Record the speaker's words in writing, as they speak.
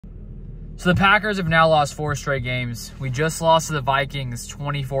So the Packers have now lost 4 straight games. We just lost to the Vikings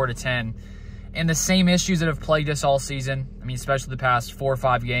 24-10. And the same issues that have plagued us all season, I mean, especially the past 4 or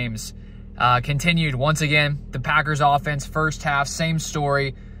 5 games, continued once again. The Packers offense, first half, same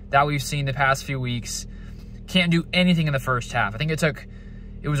story that we've seen the past few weeks. Can't do anything in the first half. I think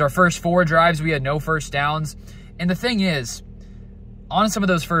it was our first 4 drives. We had no first downs. And the thing is, on some of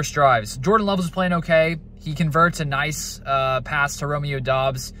those first drives, Jordan Love was playing okay. He converts a nice pass to Romeo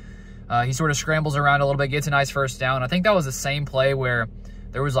Doubs. He sort of scrambles around a little bit, gets a nice first down. I think that was the same play where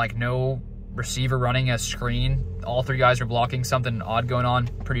there was like no receiver running a screen. All 3 guys were blocking, something odd going on.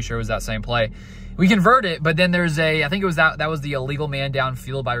 Pretty sure it was that same play. We convert it, but then there's I think it was that was the illegal man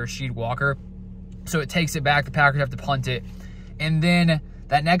downfield by Rasheed Walker. So it takes it back. The Packers have to punt it. And then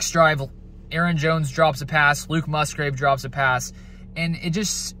that next drive, Aaron Jones drops a pass. Luke Musgrave drops a pass. And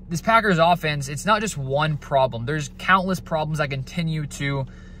this Packers offense, it's not just one problem. There's countless problems that continue to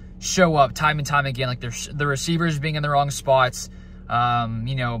show up time and time again. Like the receivers being in the wrong spots,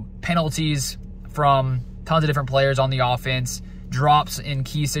 penalties from tons of different players on the offense, drops in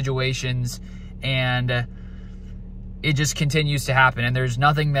key situations, and it just continues to happen. And there's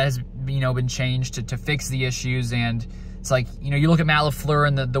nothing that has been changed to fix the issues. And it's like, you look at Matt LaFleur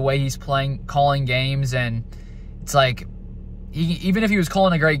and the way he's calling games, and it's like, even if he was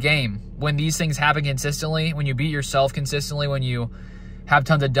calling a great game, when these things happen consistently, when you beat yourself consistently, when you have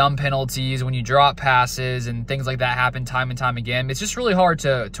tons of dumb penalties, when you drop passes and things like that happen time and time again, it's just really hard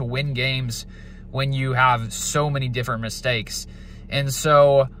to win games when you have so many different mistakes. And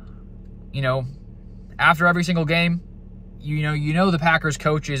so, after every single game, the Packers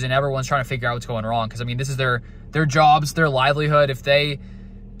coaches and everyone's trying to figure out what's going wrong, because, I mean, this is their jobs, their livelihood. If they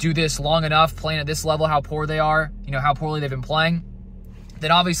do this long enough, playing at this level, how poor they are, how poorly they've been playing,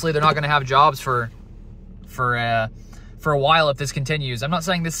 then obviously they're not going to have jobs for a while if this continues. I'm not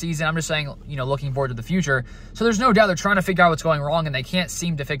saying this season. I'm just saying, looking forward to the future. So there's no doubt they're trying to figure out what's going wrong, and they can't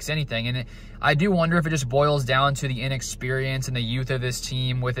seem to fix anything. And I do wonder if it just boils down to the inexperience and the youth of this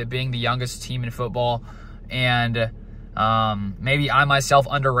team, with it being the youngest team in football. And maybe I myself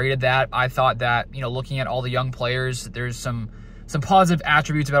underrated that. I thought that, looking at all the young players, there's some positive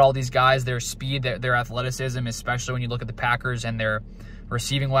attributes about all these guys, their speed, their athleticism, especially when you look at the Packers and their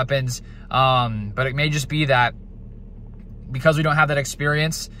receiving weapons. But it may just be that because we don't have that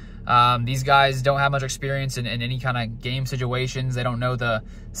experience, these guys don't have much experience in any kind of game situations. They don't know the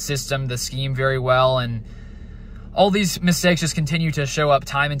system, the scheme very well, and all these mistakes just continue to show up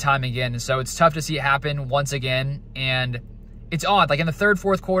time and time again. And so it's tough to see it happen once again. And it's odd. Like in the third,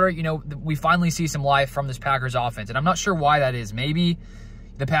 fourth quarter, we finally see some life from this Packers offense. And I'm not sure why that is. Maybe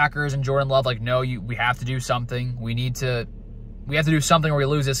the Packers and Jordan Love, we have to do something. We have to do something or we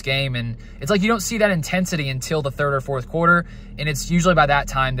lose this game. And it's like you don't see that intensity until the third or fourth quarter. And it's usually by that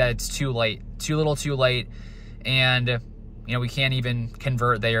time that it's too late. Too little, too late. And we can't even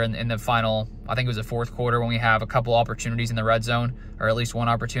convert there in the final, I think it was the fourth quarter, when we have a couple opportunities in the red zone, or at least one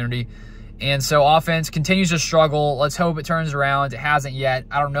opportunity. And so offense continues to struggle. Let's hope it turns around. It hasn't yet.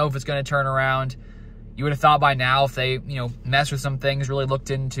 I don't know if it's going to turn around. You would have thought by now, if they, messed with some things, really looked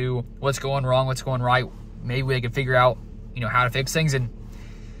into what's going wrong, what's going right, maybe they could figure out, how to fix things. And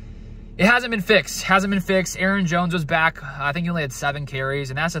it hasn't been fixed. Aaron Jones was back. I think he only had 7 carries.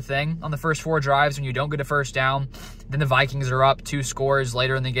 And that's the thing. On the first 4 drives, when you don't get a first down, then the Vikings are up 2 scores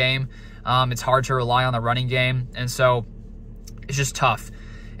later in the game. It's hard to rely on the running game. And so it's just tough.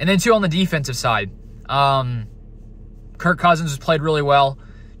 And then, too, on the defensive side, Kirk Cousins has played really well.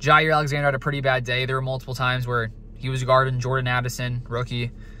 Jair Alexander had a pretty bad day. There were multiple times where he was guarding Jordan Addison,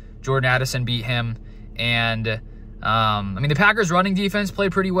 rookie. Jordan Addison beat him. And, the Packers' running defense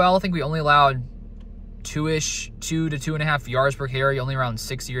played pretty well. I think we only allowed 2 to 2.5 yards per carry, only around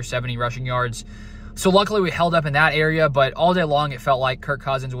 60 or 70 rushing yards. So luckily we held up in that area, but all day long it felt like Kirk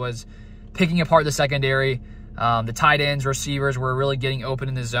Cousins was picking apart the secondary. The tight ends, receivers were really getting open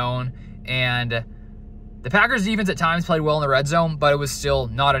in the zone. And the Packers' defense at times played well in the red zone, but it was still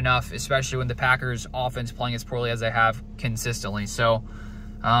not enough, especially when the Packers' offense playing as poorly as they have consistently. So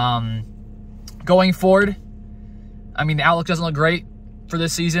going forward, the outlook doesn't look great for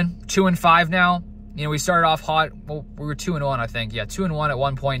this season. 2-5 now. We started off hot. Well, we were 2-1, I think. Yeah, 2-1 at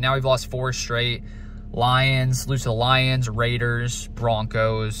one point. Now we've lost 4 straight. Lions, lose to the Lions, Raiders,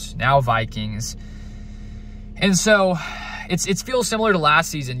 Broncos, now Vikings. And so it feels similar to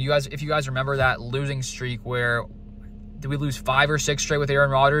last season. If you guys remember that losing streak where did we lose 5 or 6 straight with Aaron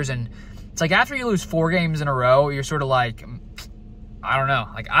Rodgers? And it's like after you lose 4 games in a row, you're sort of like, I don't know.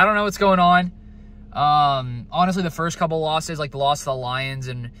 I don't know what's going on. Honestly, the first couple losses, like the loss to the Lions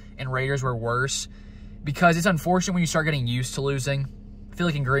and Raiders, were worse because it's unfortunate when you start getting used to losing. feel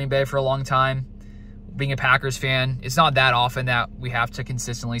like in Green Bay for a long time, being a Packers fan, it's not that often that we have to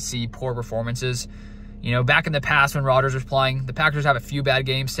consistently see poor performances. You know, back in the past when Rodgers was playing, the Packers have a few bad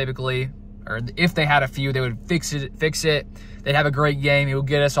games typically, or if they had a few, they would fix it. They'd have a great game. It would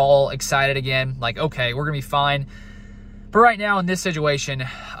get us all excited again. Like, okay, we're going to be fine. But right now in this situation,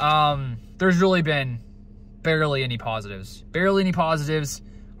 there's really been barely any positives. Barely any positives.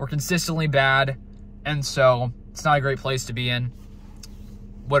 We're consistently bad. And so it's not a great place to be in.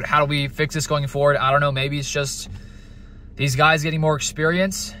 How do we fix this going forward? I don't know. Maybe it's just these guys getting more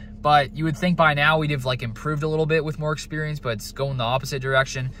experience. But you would think by now we'd have like improved a little bit with more experience, but it's going the opposite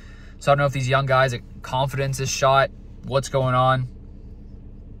direction. So I don't know if these young guys' confidence is shot. What's going on?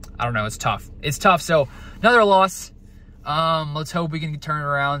 I don't know. It's tough. It's tough. So another loss. Let's hope we can turn it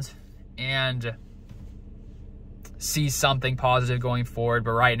around and see something positive going forward.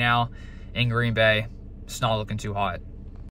 But right now in Green Bay, it's not looking too hot.